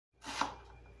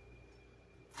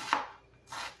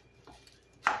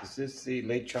Is this the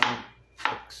Lechon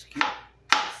Peksiw?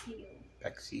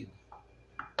 Peksiw.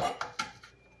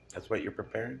 That's what you're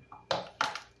preparing?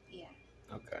 Yeah.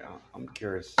 Okay, I'm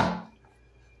curious.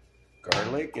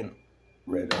 Garlic and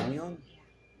red onion?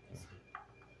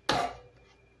 Yeah.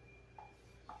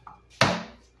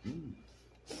 Mm.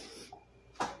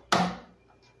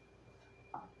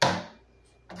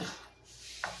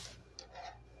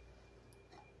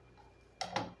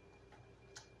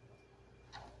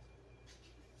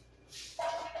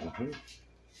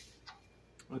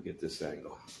 I'll get this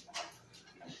angle.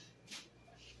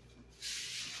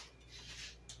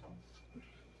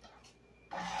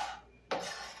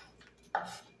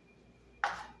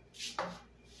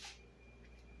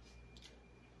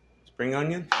 Spring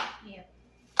onion? Yeah.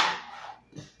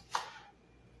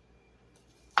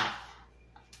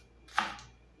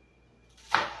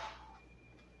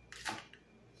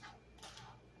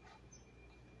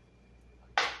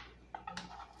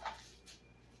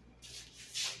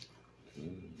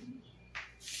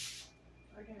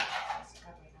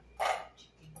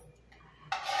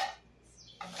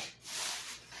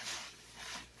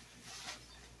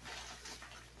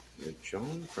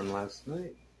 Lechon from last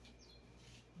night.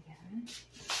 Yeah.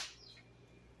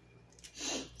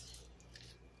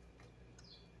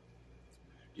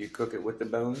 Do you cook it with the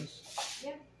bones?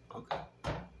 Yeah. Okay.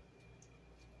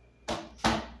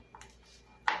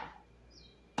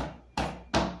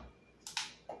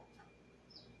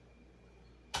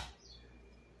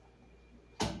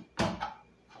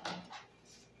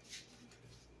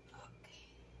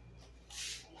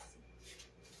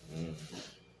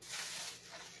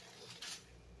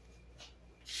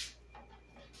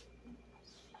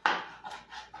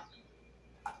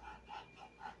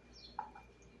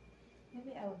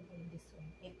 Maybe I will bring this one.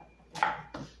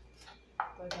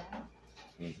 For that.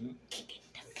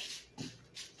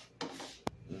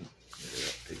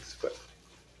 Pig's foot.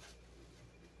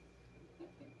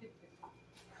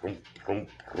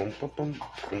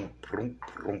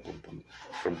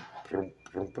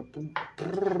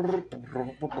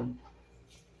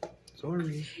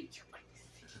 Sorry.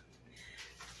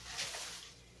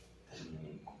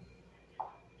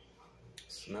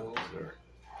 Smells are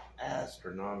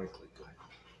astronomically good.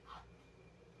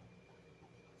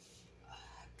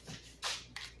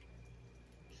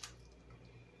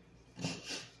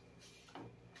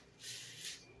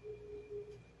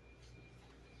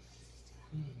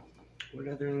 What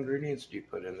other ingredients do you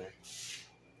put in there?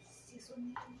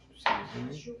 Seasoning.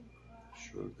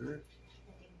 Sugar.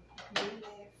 Bay leaf.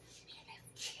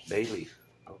 Bay leaf.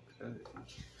 Okay.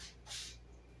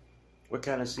 What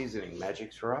kind of seasoning?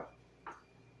 Magic syrup?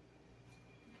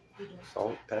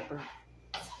 Salt, pepper?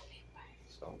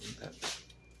 Salt and pepper.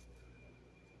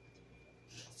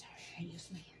 Sorry, I use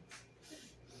my hands.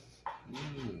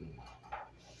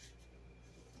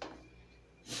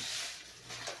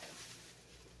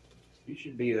 You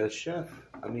should be a chef.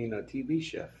 I mean, a TV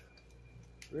chef.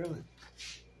 Really.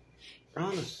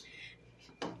 Promise.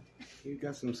 You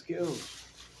got some skills,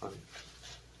 honey.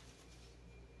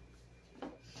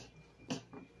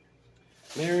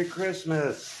 Merry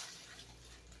Christmas.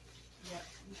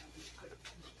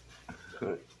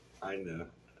 Yeah. I know.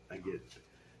 I get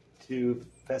too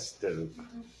festive.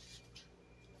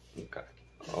 Okay.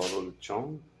 All the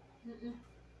lechon.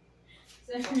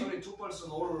 사투리 족발스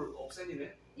오늘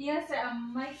없애니네. Yes,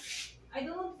 Mike. I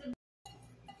don't.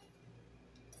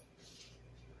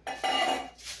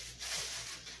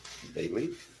 Bay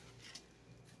leaf.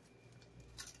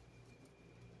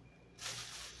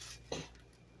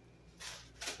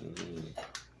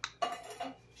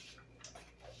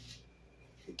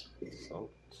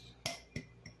 Salt.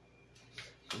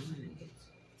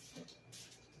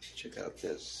 Check out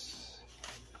this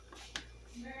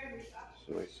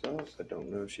soy sauce. I don't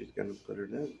know if she's gonna put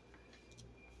it in.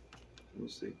 We'll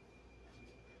see.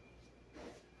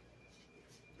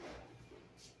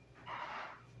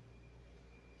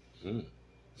 Smells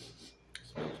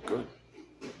good.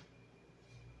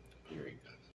 Very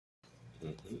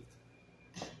good.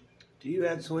 Do you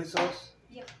add soy sauce?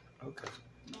 Yep. Okay.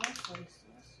 No soy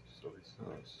sauce. Soy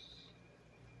sauce.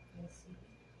 Let's see.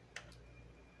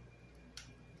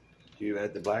 Do you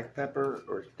add the black pepper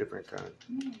or different kind?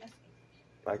 No, that's it.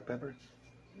 Black pepper?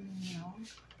 No.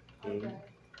 Okay.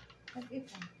 That's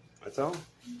it. That's all?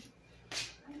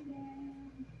 And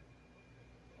then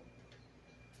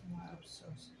more of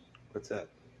sauce. What's that?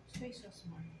 Soy sauce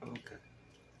more. Okay.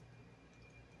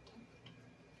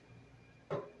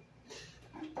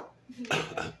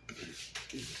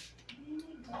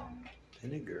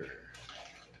 Vinegar.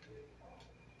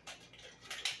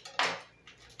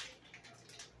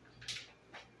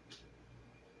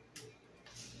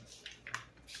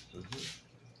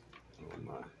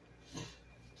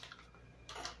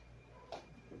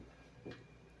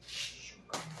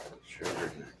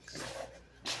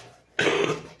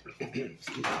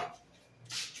 Excuse me.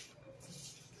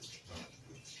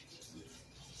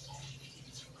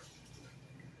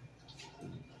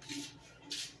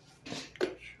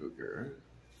 Sugar,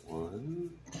 1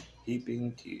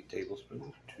 heaping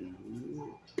tablespoon, 2,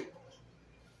 3,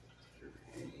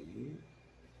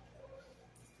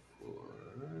 4,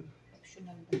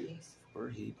 Optional the taste. 4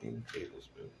 heaping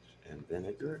tablespoons, and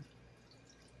vinegar.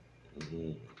 I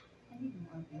need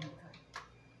more vinegar.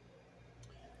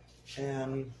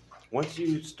 And once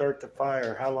you start the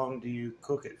fire, how long do you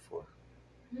cook it for?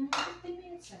 15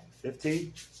 minutes. Sir.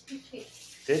 15? 50.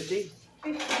 50?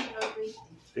 15 or 20.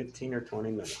 15 or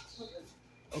 20 minutes.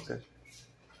 Okay.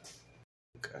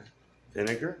 Okay.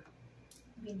 Vinegar?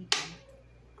 Vinegar.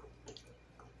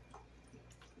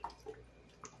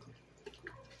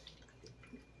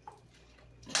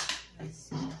 Let's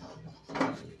see.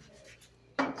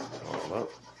 All up.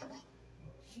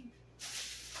 Okay.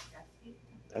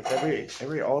 That's it.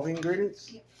 That's all the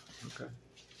ingredients? Yep. Okay.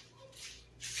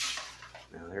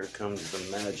 Now here comes the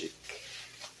magic.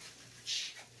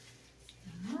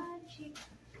 Magic.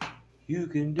 You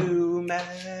can do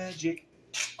magic.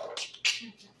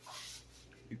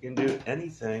 You can do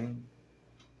anything.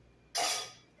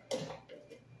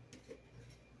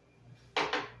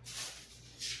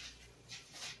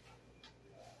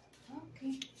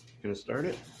 Okay. Gonna start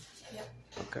it? Yep.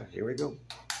 Okay, here we go.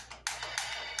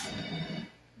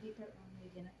 Later on,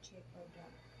 we're gonna check our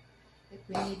dog. If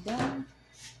we need that.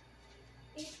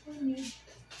 If we need.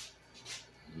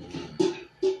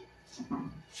 If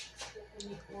we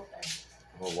need water.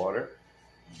 More water?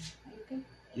 Are you okay?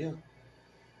 Yeah.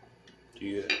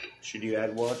 Should you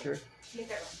add water?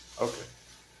 Later on. Okay.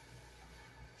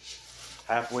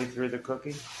 Halfway through the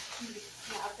cooking?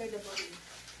 Yeah, after the boiling.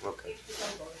 Okay. If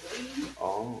it's boiling,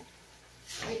 Oh.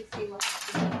 we'll see what's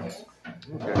happening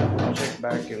there. Okay. We'll check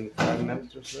back in 5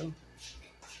 minutes or so.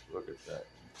 Look at that.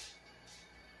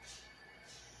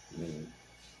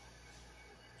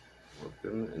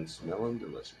 Looking and smelling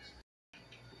delicious.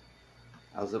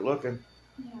 How's it looking?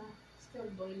 Yeah, still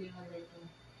boiling a little.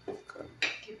 Okay.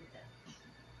 Keep it up.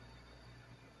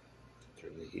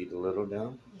 Turn the heat a little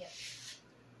down. Yeah.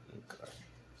 Okay.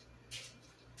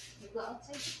 You go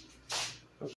outside?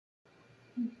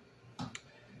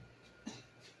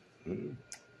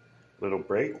 Little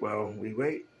break while we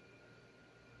wait.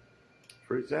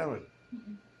 Fruit salad.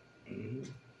 Mm-hmm.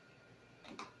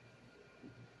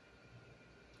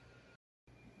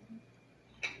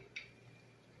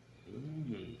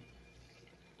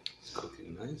 It's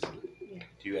cooking nicely. Yeah.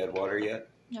 Do you add water yet?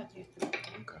 Not yet.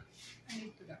 Okay. I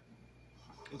need to go.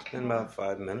 It's been about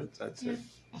 5 minutes, I'd say.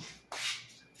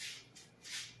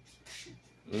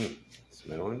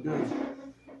 Smelling good.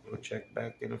 We'll check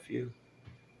back in a few.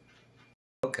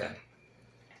 Okay.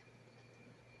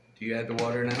 Do you add the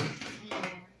water now? Yeah.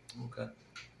 Okay.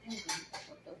 I'm going to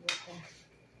put the water.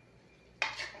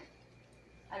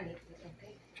 A little,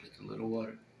 okay? Just a little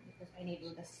water. Because I need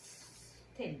all the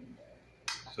tender.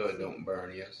 So it don't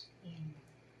burn, yes? Yeah.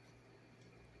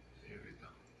 There we go.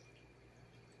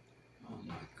 Oh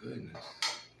my goodness.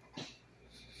 That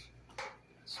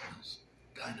smells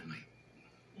dynamite.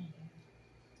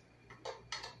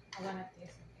 I want to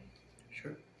taste, okay?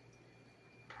 Sure.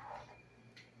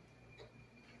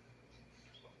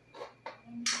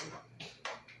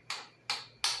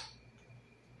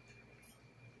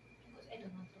 Because I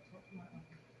don't want to put more on.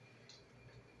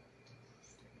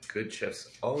 Good chefs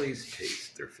always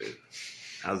taste their food.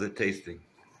 How's it tasting?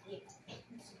 Yeah.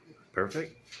 It's good.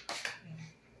 Perfect? Yeah.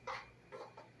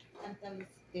 Until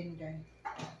it's tender.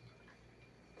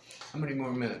 How many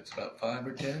more minutes? About 5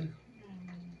 or 10?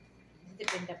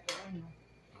 Depende po ano.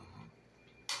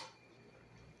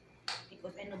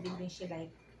 Because ano din siya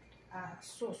like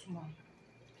sauce mo.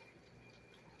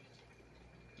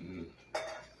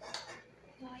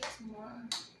 Guys, more.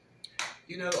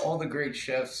 You know, all the great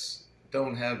chefs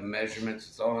don't have measurements.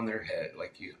 It's all in their head,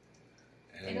 like you.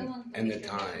 I don't want to And the measure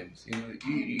it. times.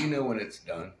 You know when it's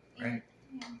done, right?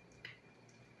 Yeah.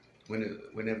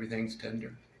 When everything's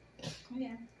tender.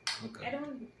 Yeah. Okay. I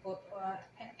don't put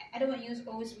I don't want to use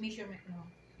always measurement, no.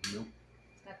 Nope.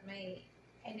 It's not my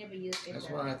I never use it. That's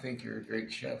why I think you're a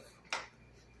great chef.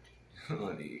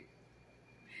 Honey,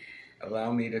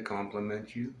 allow me to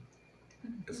compliment you.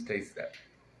 Let's taste that.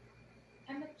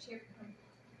 I'm a chef.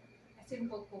 A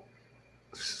simple cook.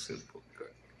 Simple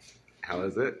cook. How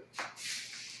is it?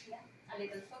 Yeah. A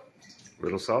little salt.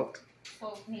 Little salt?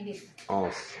 Salt needed.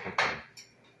 Oh, okay.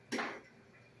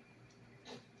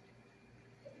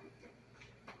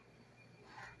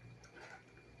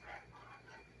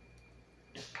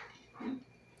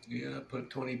 Yeah, I put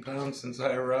 20 pounds since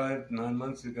I arrived 9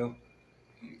 months ago.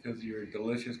 Because of your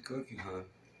delicious cooking, huh?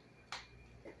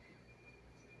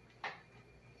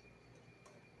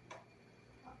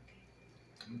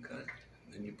 Okay.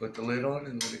 Then you put the lid on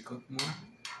and let it cook more?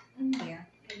 Yeah,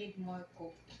 I need more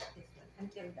cook this one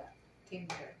until the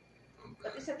tender. But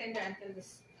Okay. it's a tender until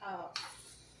this soft.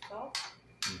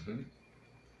 Mm-hmm.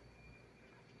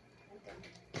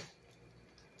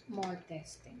 More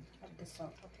testing of the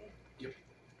salt, okay? Yep.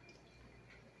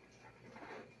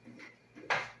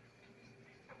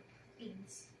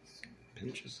 Beans.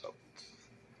 Pinch of salt.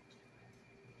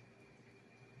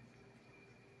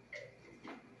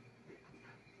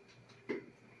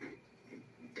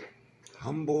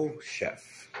 Humble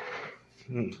chef.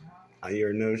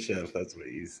 You're no chef, that's what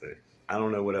you say. I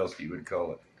don't know what else you would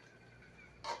call it.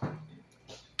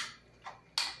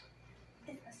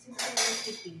 It's a simple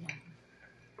recipe.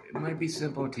 It might be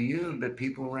simple to you, but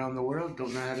people around the world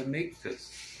don't know how to make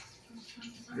this.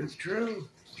 It's true.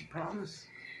 I promise.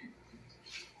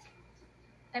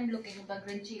 I'm looking at the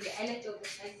green chili. I like it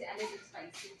spicy. I like it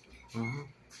spicy. Uh-huh.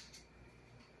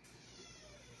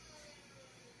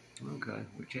 Okay,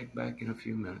 we'll check back in a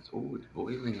few minutes. Oh, it's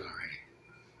boiling already.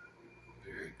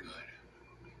 Very good.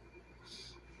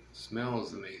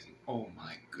 Smells amazing. Oh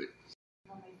my goodness.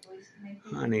 Oh, my voice, my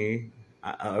face. Honey.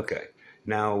 Okay.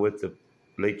 Now with the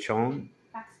Lechon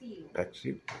Peksiw.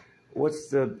 Peksiw, what's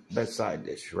the best side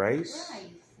dish? Rice? Rice.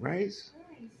 Rice?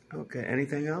 Rice. Okay.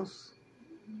 Anything else?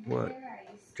 What? Rice.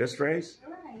 Just rice?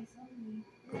 Rice only.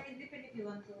 Yeah, it depends if you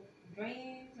want to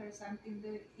drinks or something.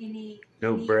 Any.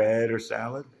 No any, bread or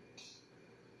salad?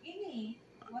 Any.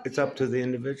 What It's you- up to the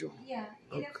individual? Yeah,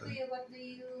 it's up to Okay. you. What do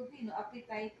you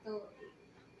appetite to?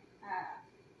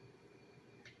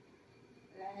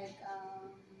 Like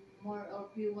more of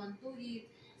you want to eat,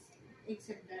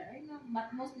 except that but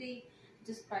mostly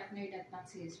just partner that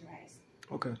Maxi is rice.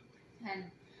 Okay. And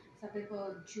some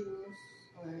people juice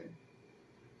or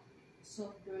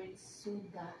soft drinks,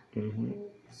 soda, Mm-hmm.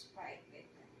 Coke, Sprite, like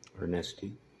that. Or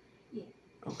Nesty? Yeah.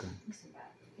 Okay. It's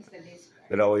about it's the best part.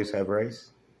 That always have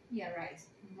rice? Yeah, rice.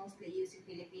 Mostly using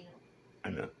Filipino. I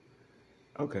know.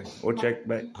 Okay. We'll check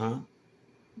back. Huh?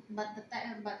 But the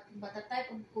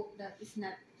type of cook that is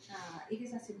not it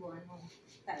is a Cebuano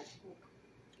type cook.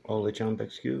 Oh, Lechon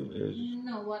Peksiw is.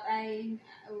 No, what I'm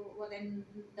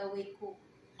the way cook.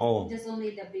 Oh. Just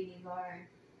only the vinegar.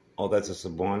 Oh, that's a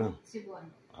Cebuano. Cebuano.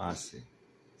 I see.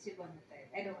 Cebuano type.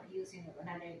 I don't using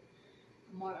another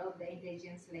more of the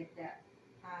ingredients like that.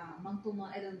 Mangtumo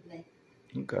I don't like.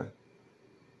 Okay.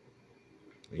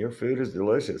 Your food is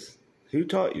delicious. Who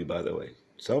taught you, by the way?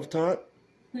 Self-taught?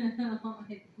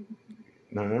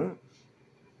 No.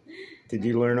 Did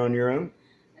you learn on your own?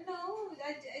 No,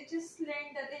 I just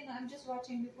learned that I'm just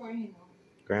watching before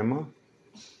Grandma?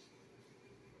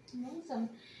 some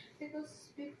because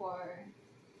before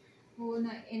who's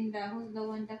the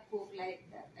one that cook like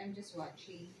that. I'm just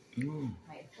watching Mm.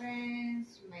 my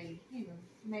friends, my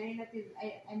my relatives.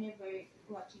 I never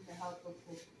watching the how to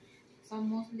cook. So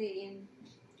mostly in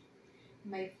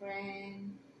my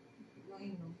friend,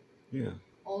 Yeah.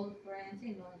 old friends,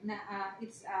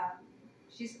 it's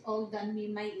she's older than me,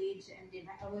 my age, and then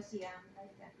I was young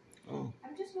like that. Oh,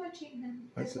 I'm just watching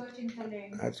them, That's just watching to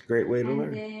learn. that's a great way to And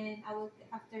learn. then I will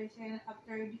after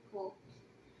the cook,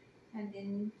 and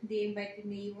then they invited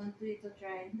me. You want to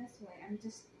try? And that's why I'm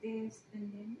just taste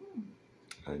and then.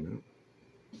 I know.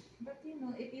 But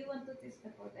if you want to taste the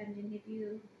food, and then if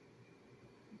you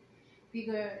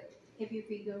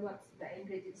figure what's the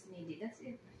ingredients needed, that's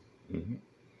it. Mm-hmm.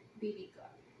 Baby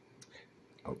got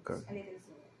Okay. a little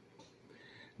salt.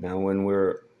 Now,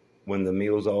 when the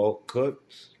meal's all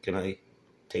cooked, can I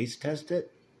taste test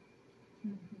it?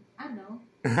 I know.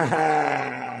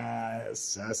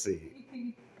 Sassy.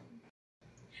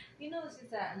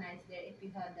 It's a nice there if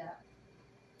you had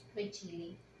red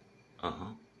chili,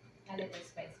 Uh-huh. a little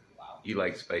spicy. Wow. You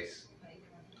like spice?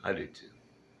 I do too.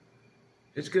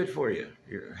 It's good for you,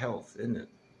 your health, isn't it?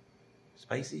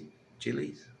 Spicy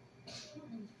chilies?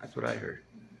 That's what I heard.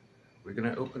 We're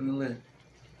gonna open the lid.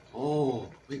 Oh,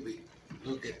 wait.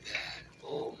 Look at that.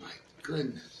 Oh my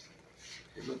goodness.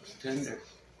 It looks tender.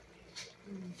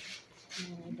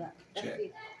 The Check.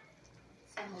 feet.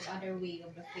 Some of other way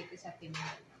of the feet is a pin.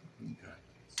 Okay.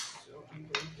 So I'm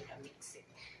going to mix it.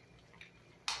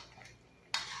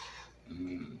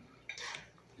 Mm.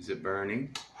 Is it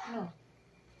burning? No,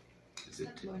 Is it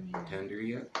not burning. tender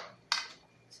yet?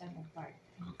 Some part.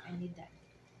 Okay. I need that.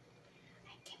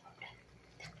 I came up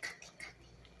that cutting.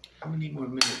 How many more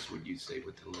minutes would you say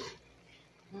with the lid?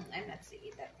 I'm not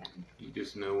saying that one. You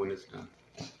just know when it's done.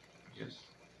 Yes.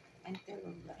 Until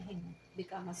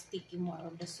become a sticky more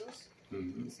of the sauce.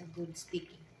 Mm-hmm. It's a good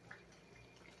sticky.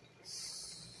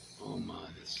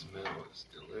 The smell is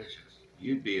delicious.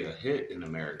 You'd be a hit in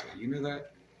America. You know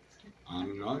that?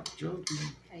 I'm not joking.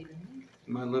 I don't know.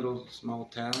 In my little small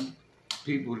town,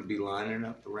 people would be lining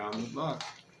up around the block.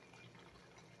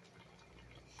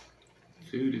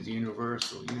 Food is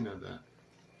universal. You know that.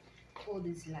 Food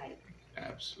is life.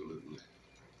 Absolutely.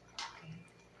 Okay.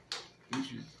 You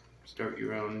should start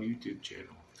your own YouTube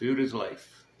channel. Food is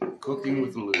life. Cooking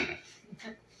with Lou.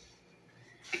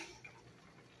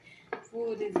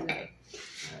 Food is life.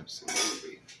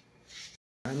 Absolutely.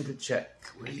 Time to check.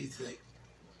 What do you think?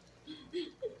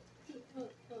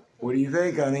 What do you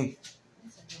think, honey?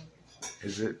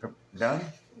 Is it done?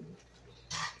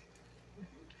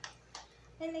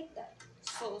 I like that.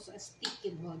 Sauce a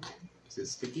sticky one. Is it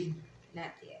sticky?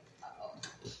 Not yet. Uh-oh.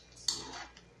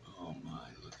 Oh my,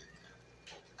 look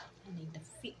at I need the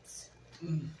fix. that.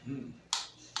 Mm-hmm.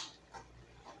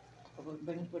 We're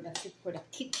going for the fit for the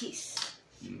kitties.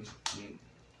 Mm-hmm.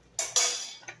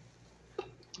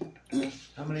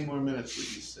 How many more minutes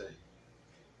would you say?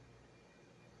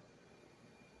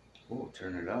 Oh,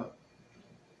 turn it up.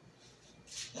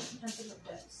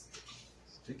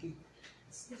 Sticky?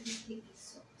 Sticky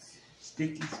sauce.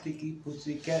 Sticky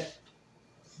pussycat.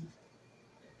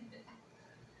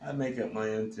 I make up my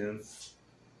own tunes.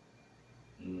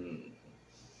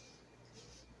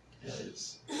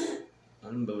 It's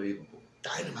unbelievable.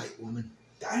 Dynamite, woman.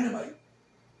 Dynamite.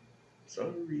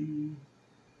 Sorry.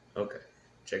 Okay.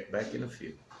 Check back in a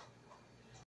few.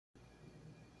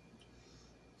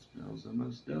 Smells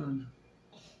almost done.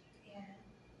 Yeah.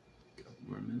 Couple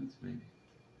more minutes, maybe.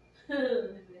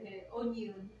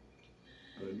 Onion.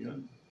 Onion.